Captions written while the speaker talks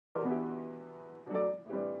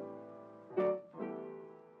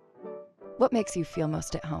What makes you feel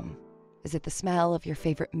most at home? Is it the smell of your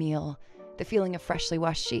favorite meal, the feeling of freshly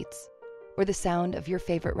washed sheets, or the sound of your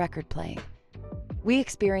favorite record playing? We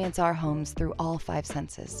experience our homes through all 5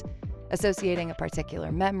 senses, associating a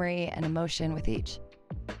particular memory and emotion with each.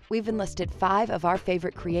 We've enlisted 5 of our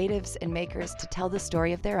favorite creatives and makers to tell the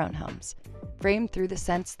story of their own homes, framed through the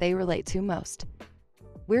scents they relate to most.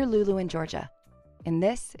 We're Lulu in Georgia, and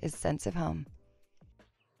this is Sense of Home.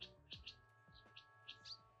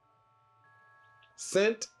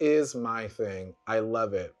 Scent is my thing. I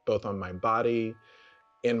love it, both on my body,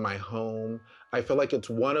 in my home. I feel like it's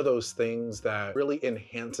one of those things that really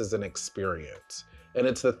enhances an experience. And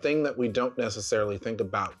it's the thing that we don't necessarily think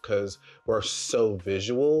about because we're so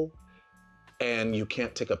visual and you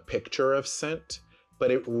can't take a picture of scent,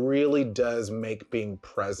 but it really does make being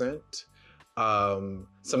present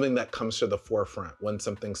something that comes to the forefront when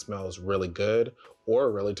something smells really good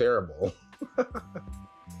or really terrible.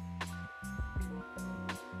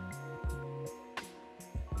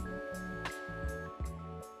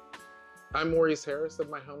 I'm Maurice Harris and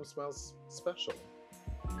my home smells special.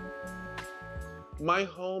 My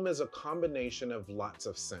home is a combination of lots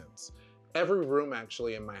of scents. Every room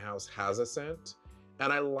actually in my house has a scent,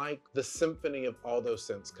 and I like the symphony of all those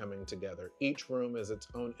scents coming together. Each room is its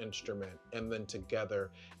own instrument, and then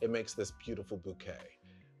together it makes this beautiful bouquet.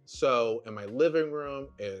 So in my living room,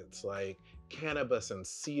 it's like cannabis and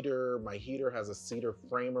cedar. My heater has a cedar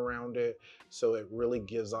frame around it, so it really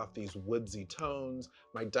gives off these woodsy tones.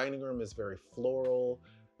 My dining room is very floral.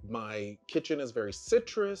 My kitchen is very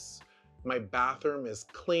citrus. My bathroom is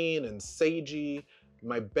clean and sagey.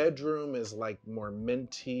 My bedroom is like more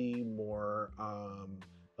minty, more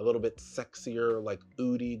a little bit sexier, like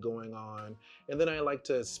oudi going on. And then I like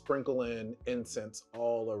to sprinkle in incense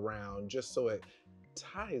all around just so it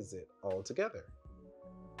ties it all together.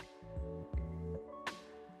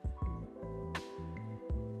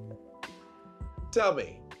 Tell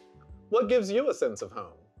me, what gives you a sense of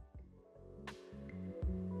home?